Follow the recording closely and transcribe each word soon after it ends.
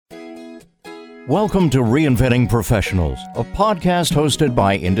Welcome to Reinventing Professionals, a podcast hosted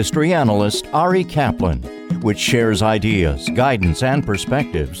by industry analyst Ari Kaplan, which shares ideas, guidance, and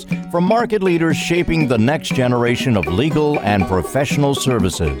perspectives from market leaders shaping the next generation of legal and professional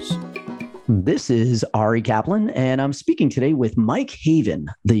services. This is Ari Kaplan, and I'm speaking today with Mike Haven,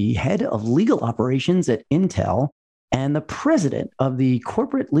 the head of legal operations at Intel and the president of the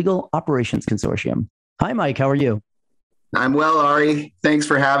Corporate Legal Operations Consortium. Hi, Mike. How are you? I'm well, Ari. Thanks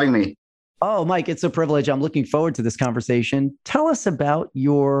for having me. Oh, Mike, it's a privilege. I'm looking forward to this conversation. Tell us about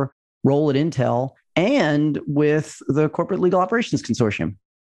your role at Intel and with the Corporate Legal Operations Consortium.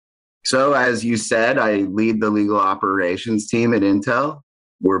 So, as you said, I lead the legal operations team at Intel.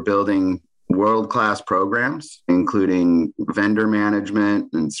 We're building world-class programs, including vendor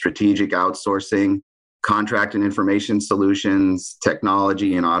management and strategic outsourcing, contract and information solutions,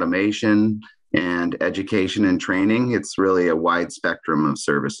 technology and automation, and education and training. It's really a wide spectrum of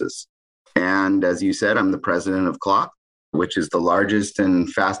services. And as you said, I'm the president of CLOC, which is the largest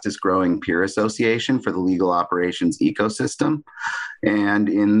and fastest growing peer association for the legal operations ecosystem. And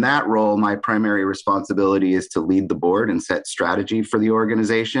in that role, my primary responsibility is to lead the board and set strategy for the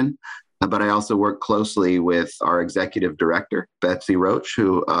organization. But I also work closely with our executive director, Betsy Roach,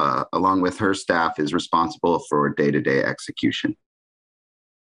 who, along with her staff, is responsible for day-to-day execution.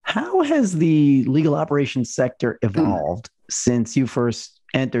 How has the legal operations sector evolved since you first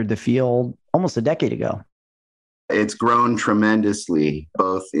entered the field almost a decade ago? It's grown tremendously,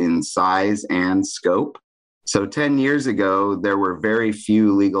 both in size and scope. So 10 years ago, there were very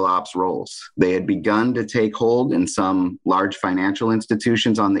few legal ops roles. They had begun to take hold in some large financial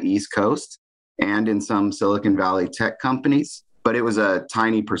institutions on the East Coast and in some Silicon Valley tech companies, but it was a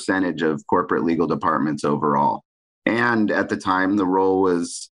tiny percentage of corporate legal departments overall. And at the time, the role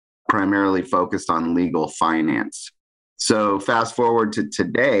was primarily focused on legal finance. So fast forward to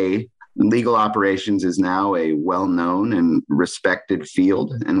today, legal operations is now a well-known and respected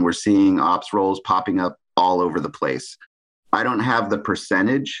field, and we're seeing ops roles popping up all over the place. I don't have the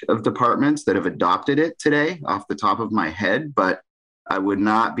percentage of departments that have adopted it today off the top of my head, but I would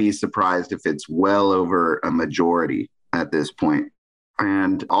not be surprised if it's well over a majority at this point.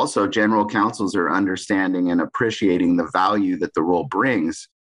 And also, general counsels are understanding and appreciating the value that the role brings.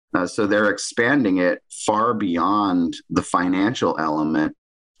 So they're expanding it far beyond the financial element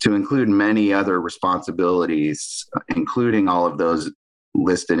to include many other responsibilities, including all of those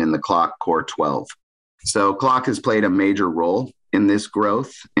listed in the CLOC Core 12. So CLOC has played a major role in this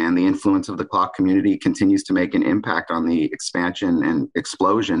growth, and the influence of the CLOC community continues to make an impact on the expansion and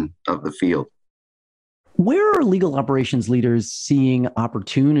explosion of the field. Where are legal operations leaders seeing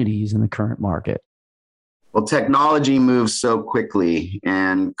opportunities in the current market? Well, technology moves so quickly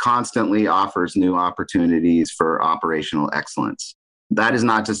and constantly offers new opportunities for operational excellence. That is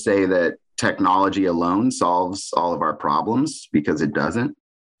not to say that technology alone solves all of our problems, because it doesn't,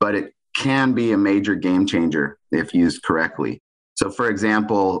 but it can be a major game changer if used correctly. So, for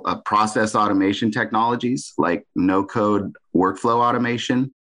example, process automation technologies like no-code workflow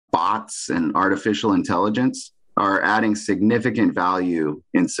automation, bots, and artificial intelligence are adding significant value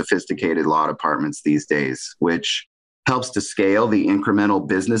in sophisticated law departments these days, which helps to scale the incremental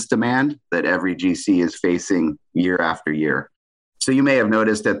business demand that every GC is facing year after year. So you may have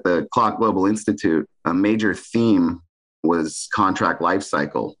noticed at the CLOC Global Institute, a major theme was contract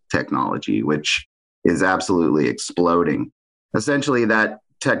lifecycle technology, which is absolutely exploding. Essentially, that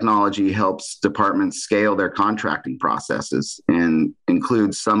technology helps departments scale their contracting processes and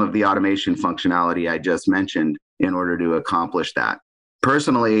includes some of the automation functionality I just mentioned in order to accomplish that.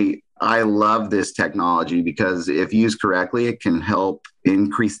 Personally, I love this technology because if used correctly, it can help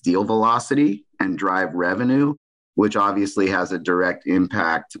increase deal velocity and drive revenue, which obviously has a direct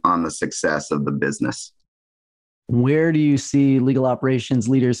impact on the success of the business. Where do you see legal operations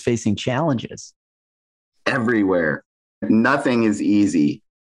leaders facing challenges? Everywhere. Nothing is easy.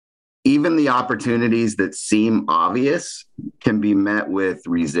 Even the opportunities that seem obvious can be met with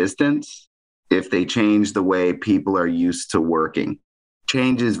resistance if they change the way people are used to working.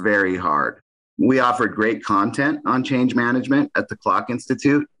 Change is very hard. We offered great content on change management at the CLOC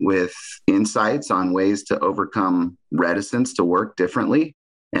Institute with insights on ways to overcome reticence to work differently.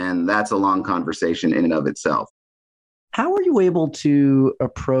 And that's a long conversation in and of itself. How were you able to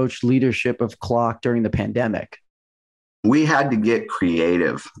approach leadership of CLOC during the pandemic? We had to get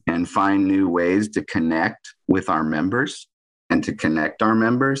creative and find new ways to connect with our members and to connect our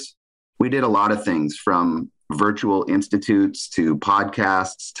members. We did a lot of things, from virtual institutes to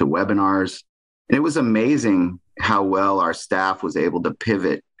podcasts to webinars. And it was amazing how well our staff was able to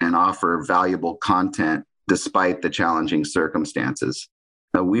pivot and offer valuable content despite the challenging circumstances.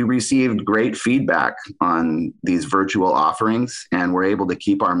 We received great feedback on these virtual offerings and were able to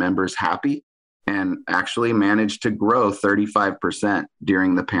keep our members happy and actually managed to grow 35%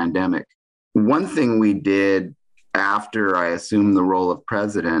 during the pandemic. One thing we did after I assumed the role of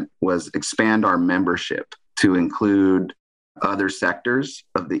president was expand our membership to include other sectors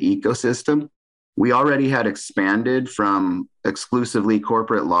of the ecosystem. We already had expanded from exclusively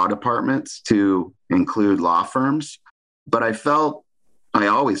corporate law departments to include law firms, but I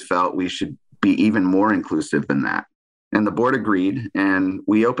always felt we should be even more inclusive than that. And the board agreed, and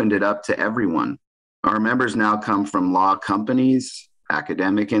we opened it up to everyone. Our members now come from law companies,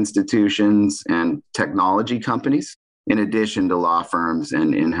 academic institutions, and technology companies, in addition to law firms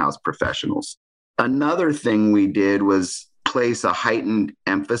and in-house professionals. Another thing we did was place a heightened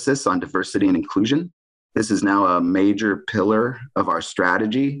emphasis on diversity and inclusion. This is now a major pillar of our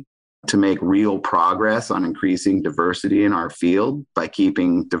strategy to make real progress on increasing diversity in our field by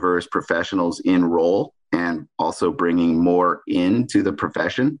keeping diverse professionals in role and also bringing more into the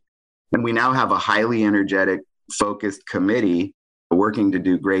profession. And we now have a highly energetic, focused committee working to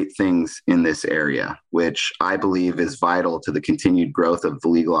do great things in this area, which I believe is vital to the continued growth of the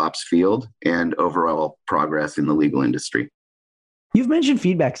legal ops field and overall progress in the legal industry. You've mentioned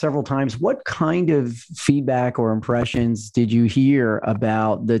feedback several times. What kind of feedback or impressions did you hear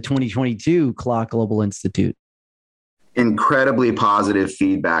about the 2022 CLOC Global Institute? Incredibly positive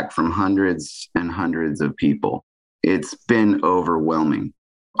feedback from hundreds and hundreds of people. It's been overwhelming.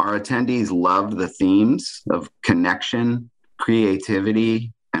 Our attendees loved the themes of connection,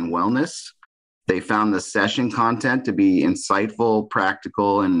 creativity, and wellness. They found the session content to be insightful,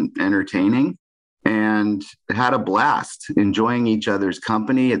 practical, and entertaining, and had a blast enjoying each other's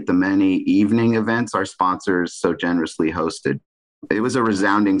company at the many evening events our sponsors so generously hosted. It was a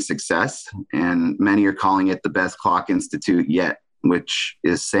resounding success, and many are calling it the best CLOC Institute yet, which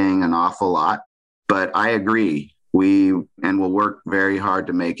is saying an awful lot. But I agree, we will work very hard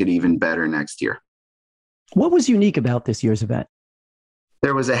to make it even better next year. What was unique about this year's event?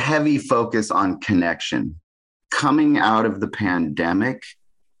 There was a heavy focus on connection. Coming out of the pandemic,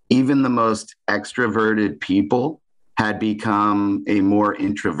 even the most extroverted people had become a more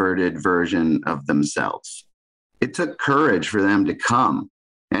introverted version of themselves. It took courage for them to come,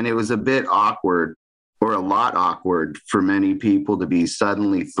 and it was a bit awkward, or a lot awkward, for many people to be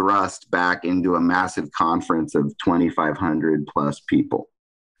suddenly thrust back into a massive conference of 2,500 plus people.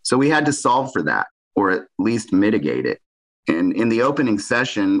 So we had to solve for that, or at least mitigate it. And in the opening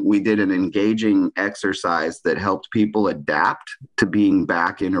session, we did an engaging exercise that helped people adapt to being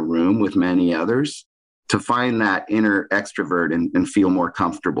back in a room with many others, to find that inner extrovert and feel more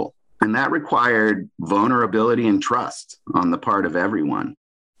comfortable. And that required vulnerability and trust on the part of everyone.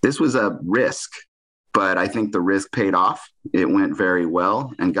 This was a risk, but I think the risk paid off. It went very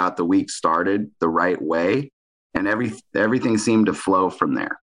well and got the week started the right way, and everything seemed to flow from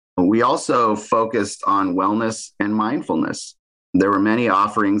there. We also focused on wellness and mindfulness. There were many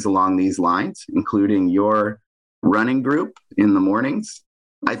offerings along these lines, including your running group in the mornings.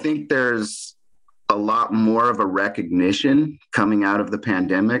 I think there's a lot more of a recognition coming out of the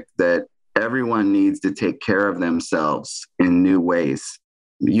pandemic that everyone needs to take care of themselves in new ways,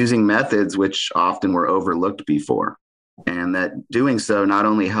 using methods which often were overlooked before. And that doing so not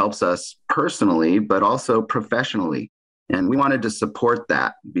only helps us personally, but also professionally. And we wanted to support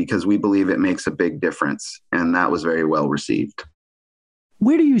that because we believe it makes a big difference. And that was very well received.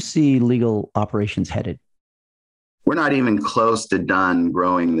 Where do you see legal operations headed? We're not even close to done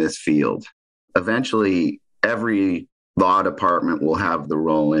growing this field. Eventually, every law department will have the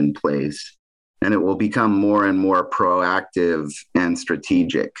role in place, and it will become more and more proactive and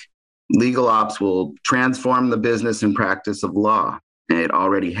strategic. Legal ops will transform the business and practice of law. It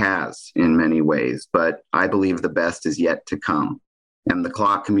already has in many ways, but I believe the best is yet to come. And the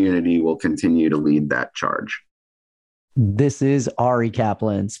CLOC community will continue to lead that charge. This is Ari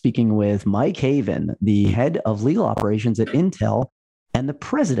Kaplan speaking with Mike Haven, the head of legal operations at Intel and the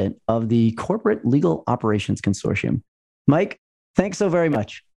president of the Corporate Legal Operations Consortium. Mike, thanks so very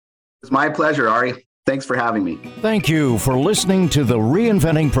much. It's my pleasure, Ari. Thanks for having me. Thank you for listening to the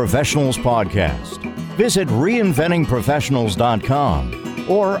Reinventing Professionals podcast. Visit reinventingprofessionals.com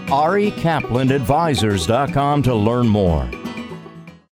or arikaplanadvisors.com to learn more.